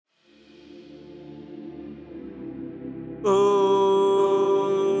Ooh,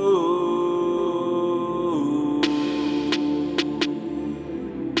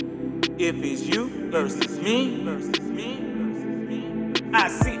 if it's you versus me, I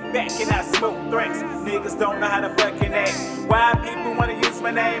sit back and I smoke threats. Niggas don't know how to fucking act. Why people wanna use my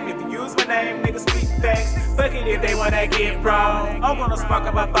name? If you use my name, niggas speak facts. Fuck it if they wanna get wrong. I'm gonna spark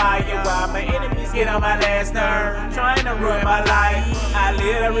up a fire while my enemies get on my last nerve. Trying to ruin my life. I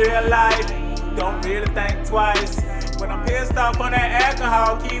live a real life. Don't really think twice. When I'm pissed off on that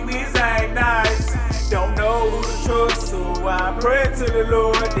alcohol, Kiwis ain't nice. Don't know who to trust, so I pray to the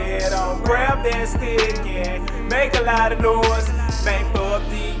Lord that I'll grab that stick and make a lot of noise. Man, fuck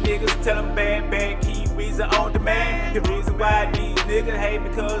these niggas, tell them bad Kiwis are on demand. The reason why these niggas hate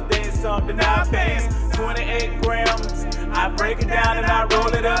because there's something I pass. 28 grams, I break it down and I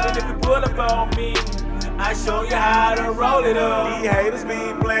roll it up. And if you pull up on me, I show you how to roll it up. These haters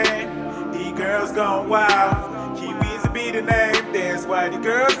be playing, these girls gone wild. Kiwis be the name, that's why the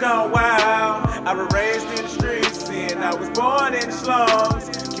girls gone wild. I was raised in the streets and I was born in the slums.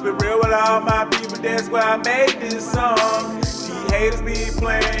 Keep it real with all my people, that's why I made this song. These haters be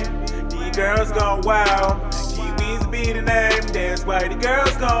playing, these girls gone wild. Kiwis be the name, that's why the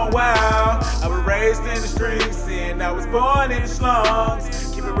girls gone wild. I was raised in the streets and I was born in the slums.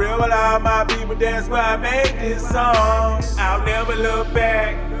 Keep it real with all my people, that's why I made this song. I'll never look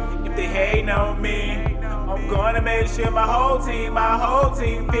back if they hating on me. I'm gonna make sure my whole team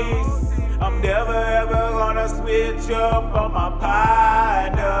peace. I'm never ever gonna switch up on my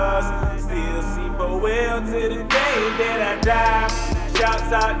partners. Still see for well to the day that I die.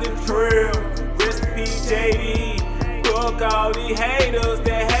 Shouts out the trail, rest in peace JD. Fuck all these haters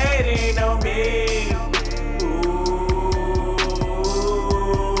that hating on me.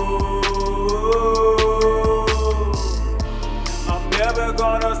 Never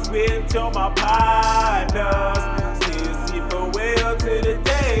gonna switch on my partners. Still see for well to the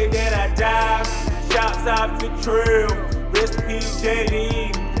day that I die. Shouts out the trail, rest in peace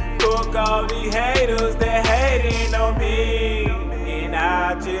JD. Fuck all these haters that hating on me. And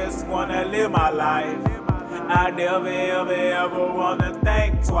I just wanna live my life. I never ever wanna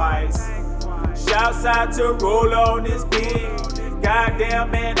think twice. Shouts out to roll on this beat.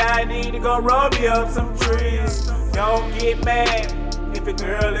 Goddamn man, I need to go roll me up some trees. Don't get mad if a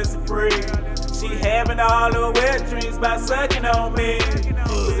girl is a freak. She having all the wet dreams by sucking on me.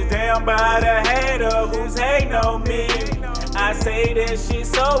 Who's it down by the hater who's hating on me? I say that shit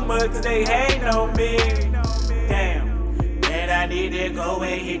so much they hating on me. Damn, man, I need to go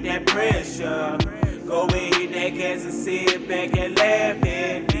and hit that pressure. Go and hit that gas and sit back and laugh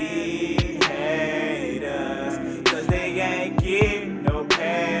at these haters. Cause they ain't getting no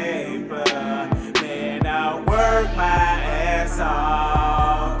paper. Man, I work my ass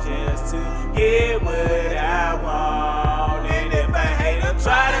off just to get what I want. And if a hater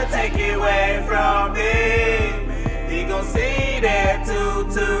try to take it away from me, he gon' see that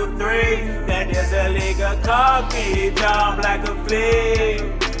 223. That there's a nigga called me, jump like a flea.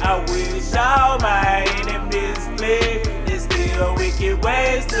 I wish all my enemies flee. There's still wicked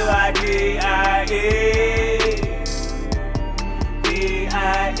ways to D-I-E.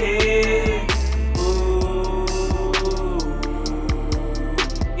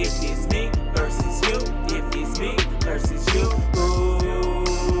 If it's me versus you, if it's me versus you,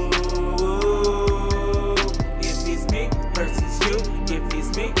 if it's me versus you, if it's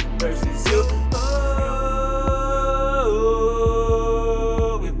me versus you,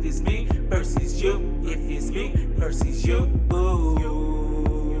 if it's me versus you, if it's me versus you,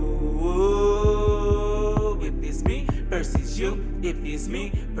 if it's me versus you, if it's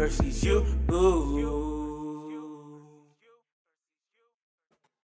me versus you,